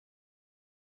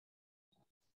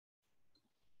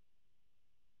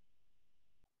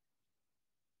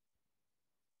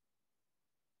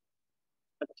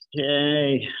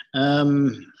Okay.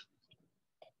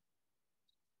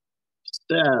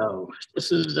 So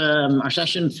this is our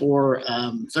session for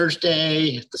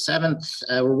Thursday, the 7th.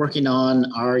 We're working on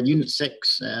our Unit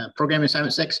 6, Programming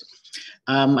Assignment 6.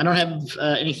 I don't have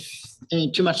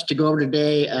any too much to go over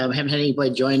today. I haven't had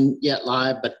anybody join yet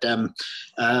live, but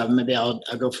maybe I'll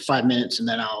go for 5 minutes and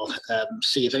then I'll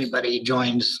see if anybody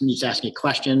joins, needs to ask any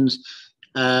questions.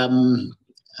 Kind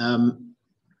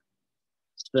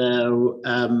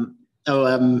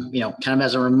of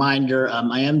as a reminder,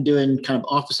 I am doing kind of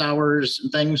office hours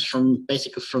and things from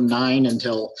basically from 9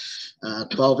 until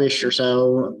 12-ish or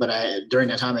so. But during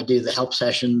that time, I do the help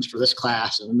sessions for this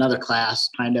class and another class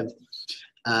kind of.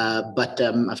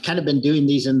 I've kind of been doing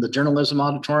these in the journalism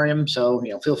auditorium. So,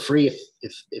 feel free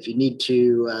if you need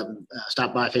to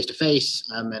stop by face to face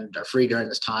and are free during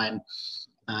this time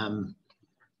and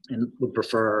would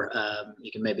prefer,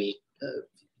 you can maybe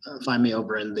find me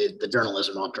over in the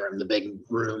journalism auditorium, the big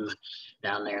room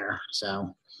down there.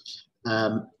 So,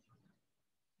 I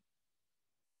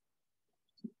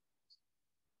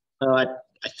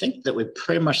think that we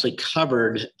pretty much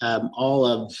covered all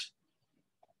of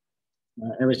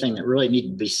everything that really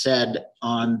needed to be said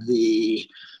on the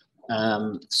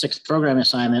 6th program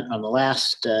assignment on the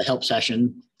last help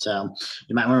session. So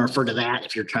you might want to refer to that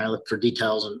if you're trying to look for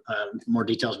details and more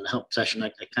details in the help session.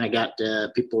 I kind of got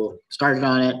people started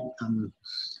on it and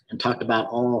talked about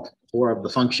all 4 of the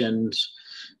functions.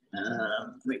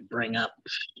 Let me bring up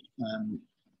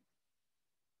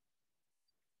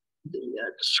the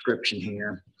description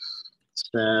here.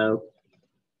 So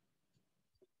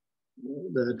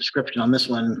the description on this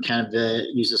one kind of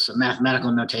uses some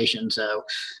mathematical notation. So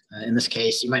in this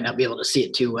case, you might not be able to see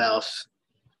it too well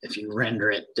if you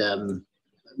render it,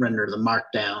 render the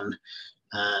markdown.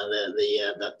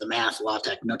 The math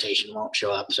LaTeX notation won't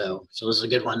show up. So this is a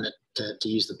good one to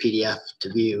use the PDF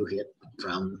to view it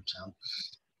from. So.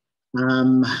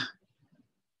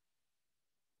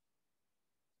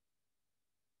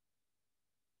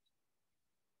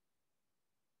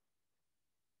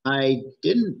 I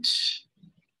didn't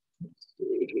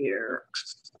see here,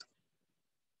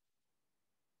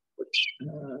 which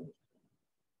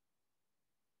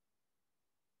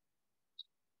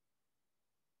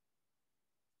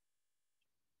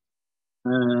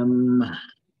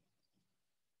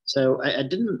so I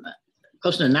didn't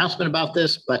post an announcement about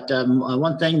this, but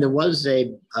one thing, there was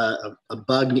a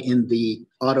bug in the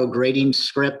auto grading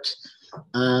script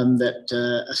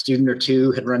that a student or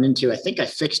two had run into. I think I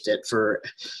fixed it for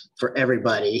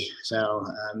everybody. So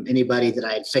anybody that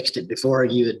I had fixed it before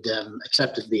you had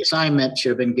accepted the assignment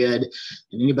should have been good.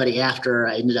 And anybody after,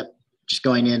 I ended up just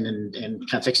going in and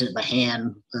kind of fixing it by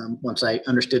hand once I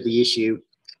understood the issue.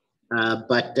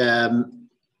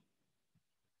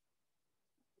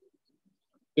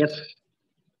 If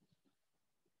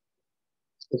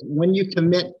when you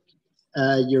commit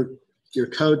your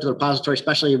code to the repository,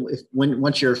 especially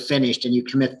once you're finished and you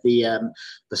commit the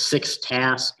 6th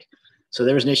task. So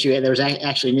there was an issue. There was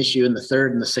actually an issue in the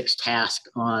 3rd and the 6th task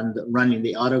on running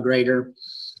the auto grader.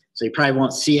 So you probably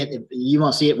won't see it. You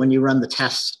won't see it when you run the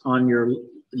tests on your,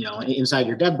 inside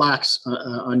your dev box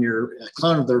on your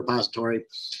clone of the repository.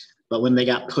 But when they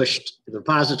got pushed to the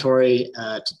repository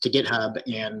to GitHub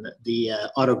and the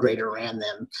auto grader ran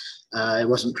them, it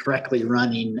wasn't correctly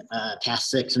running task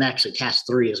 6 and actually task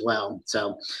 3 as well.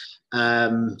 So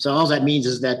all that means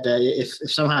is that if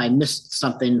somehow I missed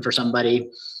something for somebody,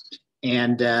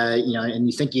 and and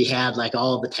you think you had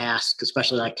all of the tasks,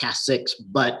 especially task 6,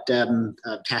 but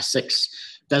task 6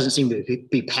 doesn't seem to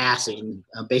be passing.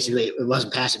 Basically, it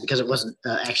wasn't passing because it wasn't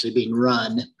actually being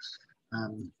run.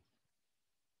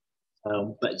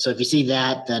 So if you see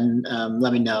that, then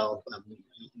let me know.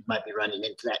 You might be running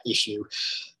into that issue,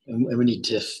 and we need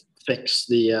to fix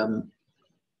the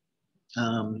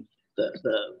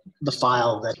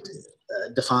file that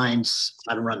defines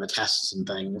how to run the tests and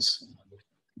things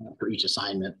for each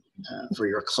assignment for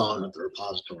your clone of the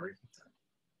repository.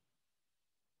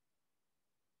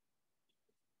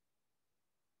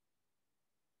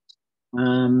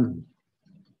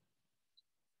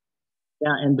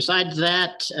 Yeah, and besides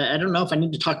that, I don't know if I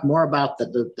need to talk more about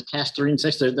the task 3 and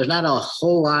 6. There's not a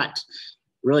whole lot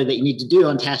really that you need to do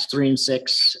on task 3 and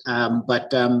 6,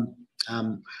 but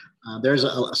there's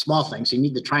a small thing. So you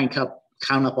need to try and count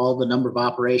up all the number of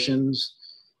operations.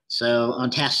 So on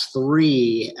task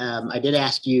 3, I did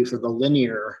ask you for the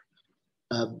linear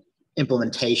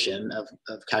implementation of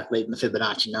calculating the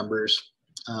Fibonacci numbers.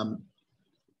 That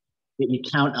you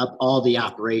count up all the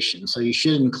operations. So you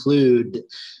should include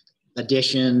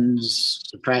additions,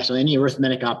 subtractions, any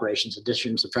arithmetic operations,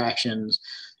 additions, subtractions,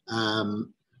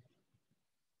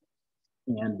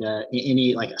 And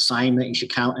any like assignment you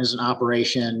should count as an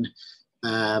operation.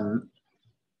 Um,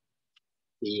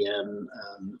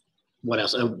 what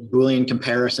else? Oh, Boolean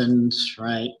comparisons,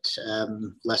 right?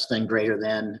 Less than, greater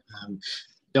than.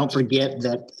 Don't forget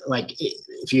that, like,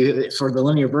 if you, for the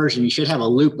linear version, you should have a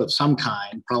loop of some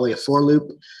kind, probably a for loop.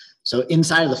 So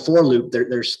inside of the for loop,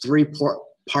 there's three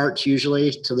parts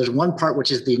usually. So there's one part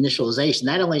which is the initialization.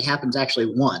 That only happens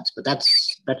actually once, but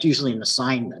that's usually an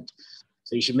assignment.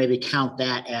 So you should maybe count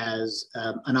that as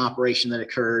an operation that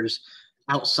occurs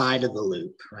outside of the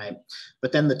loop, right?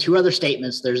 But then the two other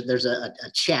statements, there's a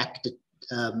check,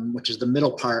 which is the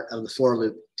middle part of the for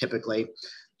loop typically,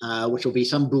 which will be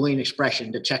some Boolean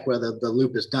expression to check whether the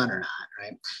loop is done or not,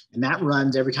 right? And that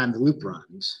runs every time the loop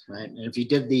runs, right? And if you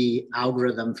did the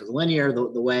algorithm for the linear,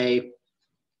 the way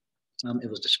it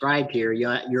was described here,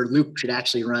 your loop should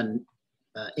actually run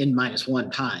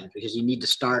n-1 times, because you need to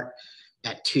start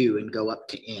at 2 and go up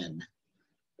to n,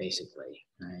 basically,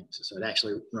 right? So it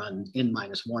actually runs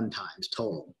n-1 times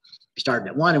total. If you started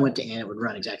at 1 and went to n, it would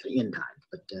run exactly n times.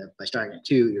 But by starting at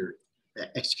 2, you're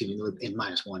executing the loop n-1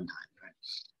 times, right?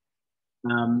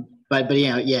 But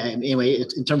yeah. Anyway,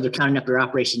 in terms of counting up your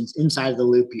operations inside of the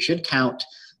loop, you should count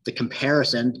the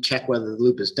comparison to check whether the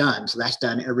loop is done. So that's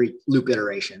done every loop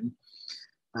iteration.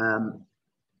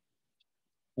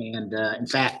 In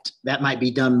fact, that might be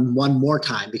done one more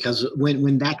time, because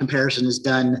when that comparison is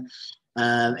done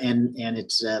and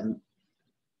it's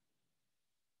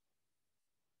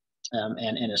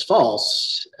and is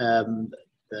false,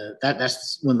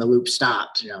 that's when the loop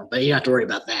stops, but you don't have to worry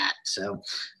about that. So,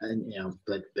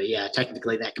 but yeah,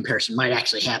 technically that comparison might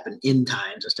actually happen n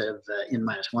times instead of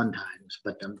n-1 times.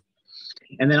 But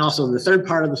and then also the third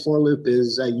part of the for loop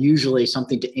is usually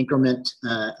something to increment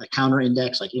a counter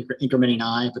index, like incrementing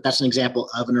I, but that's an example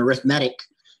of an arithmetic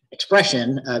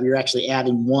expression. You're actually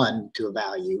adding 1 to a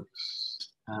value.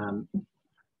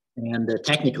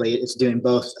 Technically it's doing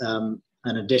both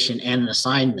an addition and an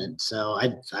assignment. So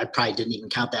I probably didn't even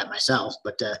count that myself,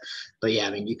 but yeah,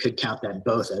 I mean, you could count that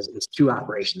both as two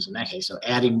operations in that case. So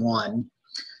adding 1,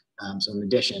 so an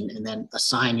addition, and then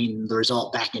assigning the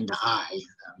result back into I.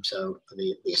 So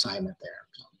the assignment there.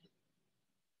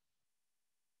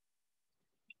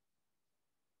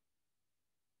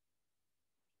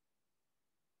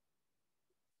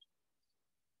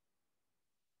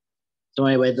 So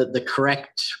anyway, the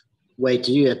correct way to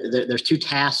do it, there's two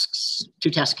test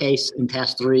case in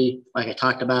task 3, like I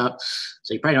talked about.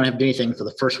 So you probably don't have to do anything for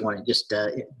the first one. It just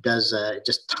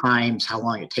just times how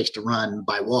long it takes to run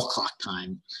by wall clock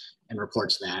time and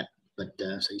reports that. But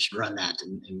so you should run that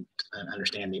and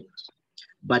understand it.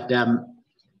 But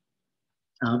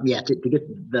yeah, to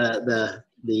get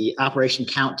the operation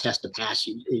count test to pass,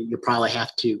 you probably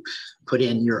have to put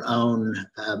in your own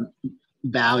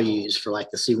values for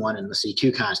like the C1 and the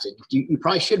C2 constant. You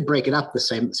probably should break it up the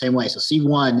same way. So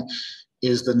C1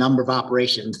 is the number of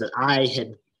operations that I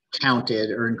had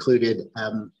counted or included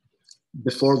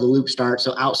before the loop starts,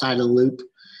 so outside of the loop.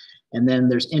 And then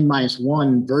there's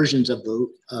n-1 versions of the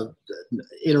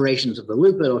iterations of the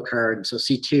loop that'll occur. And so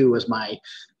C2 was my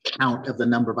count of the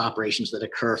number of operations that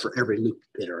occur for every loop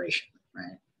iteration,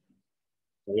 right?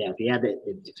 So yeah,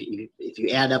 if you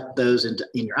add up those in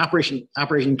your operation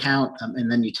count,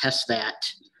 and then you test that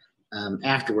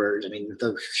afterwards, I mean,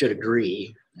 those should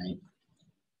agree,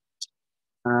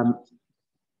 right?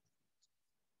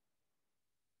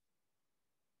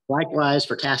 Likewise,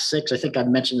 for task 6, I think I've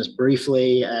mentioned this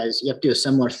briefly, as you have to do a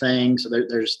similar thing. So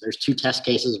there's two test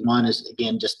cases. One is,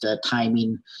 again, just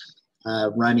timing,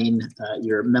 running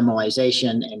your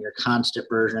memoization and your constant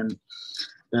version.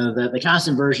 The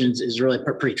constant versions is really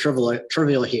pretty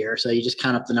trivial here. So you just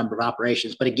count up the number of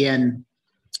operations. But again,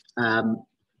 and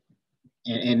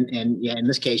yeah, in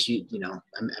this case,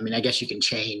 I mean, I guess you can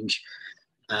change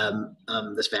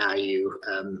this value.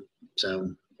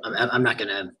 So I'm not going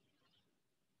to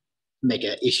make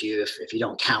an issue if you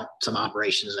don't count some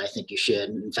operations. I think you should.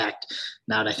 In fact,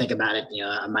 now that I think about it,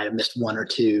 I might have missed 1 or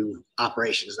 2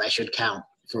 operations that I should count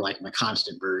for like my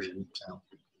constant version. So,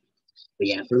 but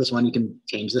yeah, for this one, you can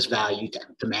change this value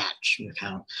to match your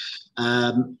count.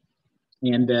 Oh,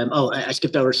 I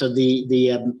skipped over. So to make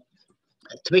it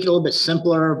a little bit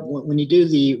simpler, when you do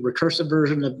the recursive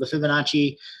version of the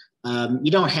Fibonacci,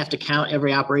 you don't have to count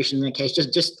every operation in the case.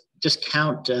 Just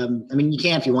count. I mean, you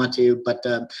can if you want to, but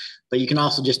you can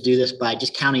also just do this by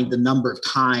just counting the number of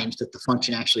times that the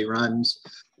function actually runs.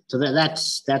 So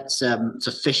that's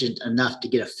sufficient enough to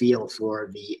get a feel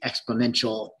for the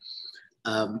exponential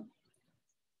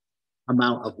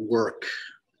amount of work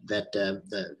that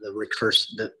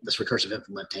this recursive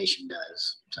implementation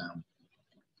does. So.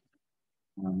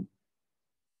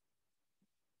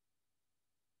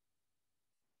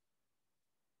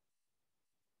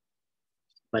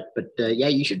 Yeah,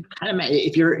 you should kind of,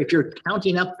 if you're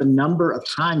counting up the number of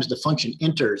times the function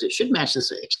enters, it should match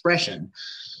this expression.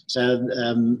 So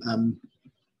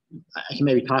I can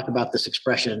maybe talk about this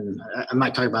expression. I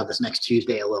might talk about this next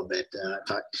Tuesday a little bit.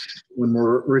 When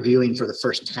we're reviewing for the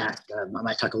first hack, I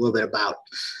might talk a little bit about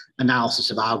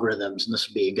analysis of algorithms, and this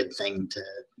would be a good thing to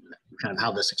kind of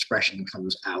how this expression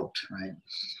comes out,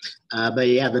 right? But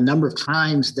yeah, the number of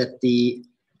times that the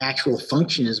actual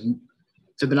function is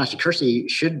Fibonacci recursive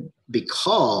should be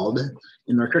called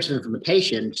in the recursive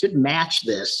implementation should match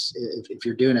this if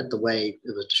you're doing it the way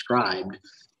it was described.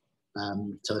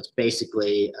 So it's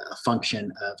basically a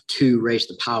function of 2 raised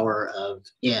to the power of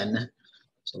n.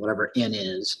 So whatever n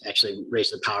is, actually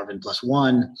raised to the power of n plus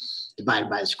 1 divided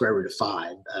by the square root of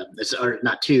 5. Or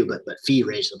not 2, but phi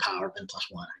raised to the power of n plus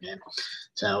 1. Okay?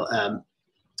 So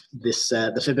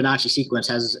the Fibonacci sequence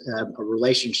has a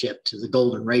relationship to the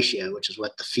golden ratio, which is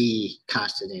what the phi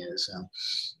constant is. So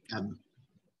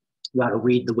you ought to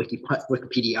read the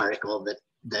Wikipedia article that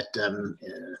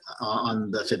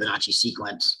on the Fibonacci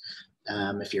sequence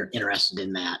if you're interested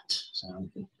in that. So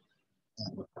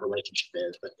what the relationship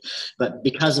is, but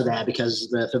because of that, because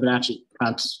the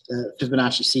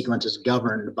Fibonacci sequence is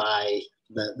governed by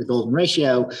the golden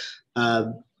ratio,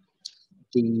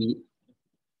 the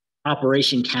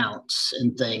operation counts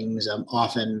and things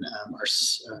often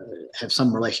have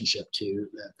some relationship to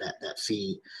that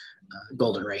phi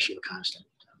golden ratio constant.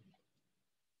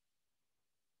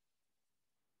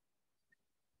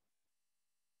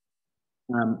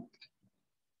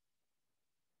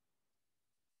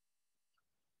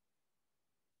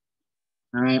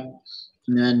 All right,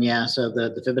 and then yeah, so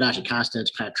the Fibonacci constant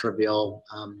is kind of trivial,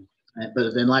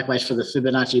 but then likewise for the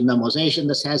Fibonacci memoization,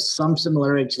 this has some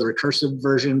similarity to the recursive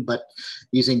version, but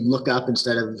using lookup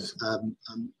instead of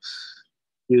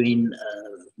doing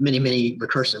many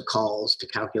recursive calls to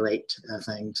calculate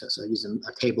things. So using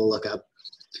a table lookup.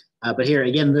 But here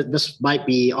again, this might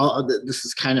be all. This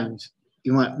is kind of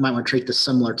might want to treat this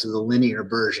similar to the linear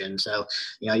version. So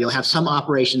you'll have some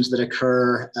operations that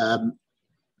occur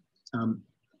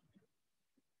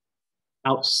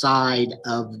outside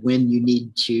of when you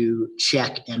need to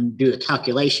check and do a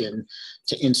calculation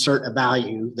to insert a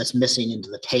value that's missing into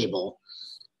the table.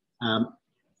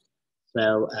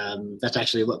 So that's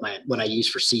actually what I use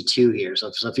for C2 here.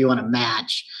 So if you want to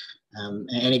match,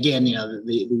 and again,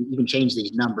 you can change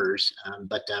these numbers,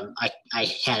 but I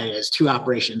had it as 2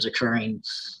 operations occurring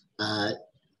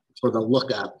for the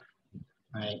lookup,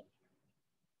 right?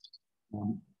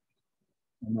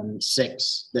 And then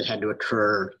 6 that had to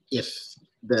occur if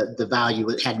the value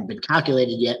hadn't been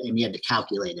calculated yet, and you had to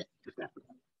calculate it.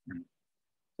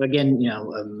 So again,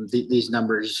 these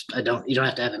numbers, you don't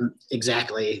have to have them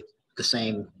exactly the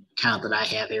same count that I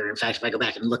have here. In fact, if I go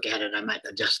back and look at it, I might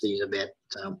adjust these a bit.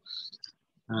 So,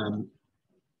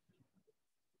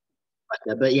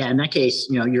 but yeah, in that case,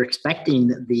 you're expecting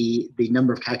the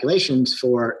number of calculations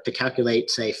to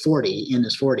calculate, say, 40, n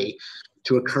is 40,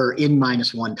 to occur n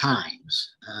minus 1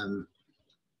 times.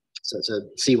 So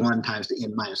C1 times the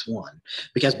n minus 1,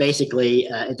 because basically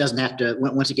it doesn't have to,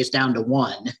 once it gets down to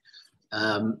 1,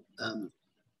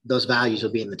 those values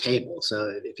will be in the table.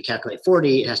 So if you calculate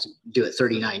 40, it has to do it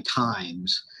 39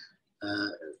 times,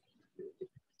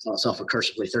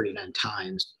 self-recursively 39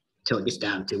 times, until it gets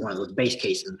down to one of those base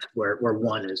cases where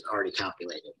 1 is already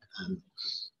calculated.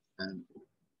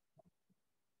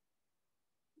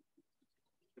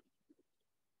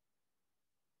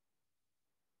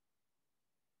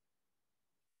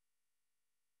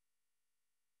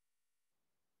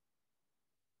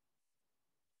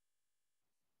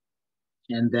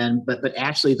 And then, but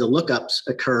actually the lookups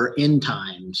occur n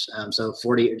times. So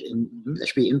 40, that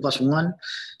should be n plus 1.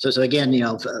 So again,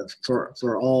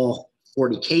 for all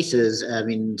 40 cases, I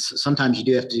mean, sometimes you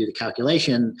do have to do the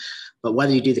calculation, but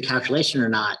whether you do the calculation or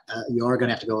not, you are going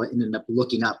to have to go and end up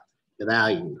looking up the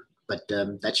value. But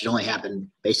that should only happen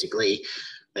basically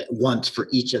once for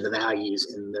each of the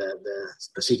values in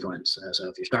the sequence. So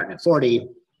if you're starting at 40,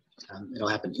 it'll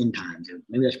happen n times.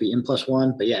 Maybe that should be n plus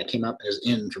 1, but yeah, it came up as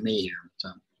n for me here. So.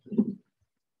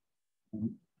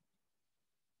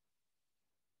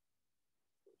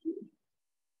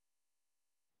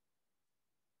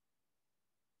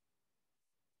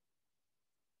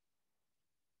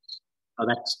 Oh,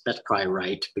 that's probably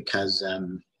right, because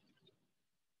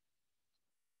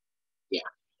yeah,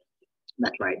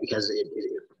 that's right, because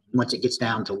once it gets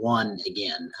down to 1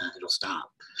 again, it'll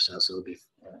stop. So it'll be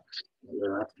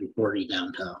it'll have to be 40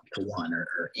 down to 1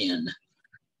 or n.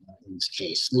 In this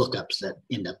case, lookups that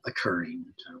end up occurring.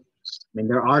 So, I mean,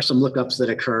 there are some lookups that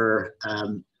occur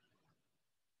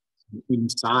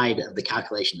inside of the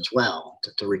calculation as well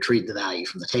to retrieve the value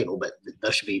from the table, but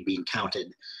those should be being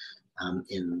counted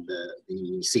in the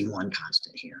C1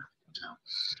 constant here. So.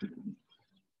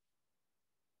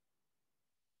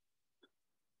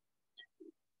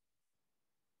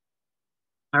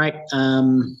 All right.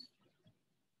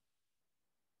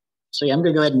 So yeah, I'm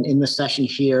going to go ahead and end this session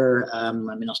here. I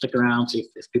mean, I'll stick around, see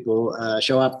if people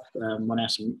show up, want to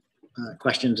ask some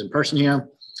questions in person here.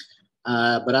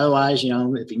 But otherwise, you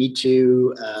know, if you need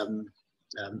to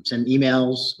send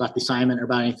emails about the assignment or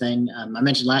about anything, I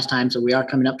mentioned last time, so we are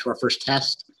coming up to our first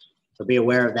test. So be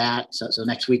aware of that. So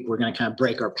next week, we're going to kind of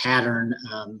break our pattern.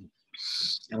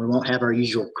 And we won't have our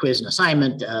usual quiz and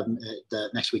assignment. The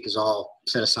next week is all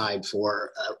set aside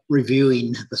for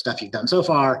reviewing the stuff you've done so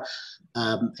far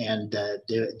and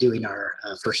doing our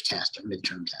first test or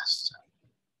midterm test. So.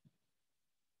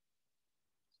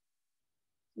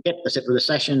 Okay, that's it for the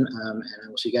session, and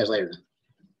we'll see you guys later then.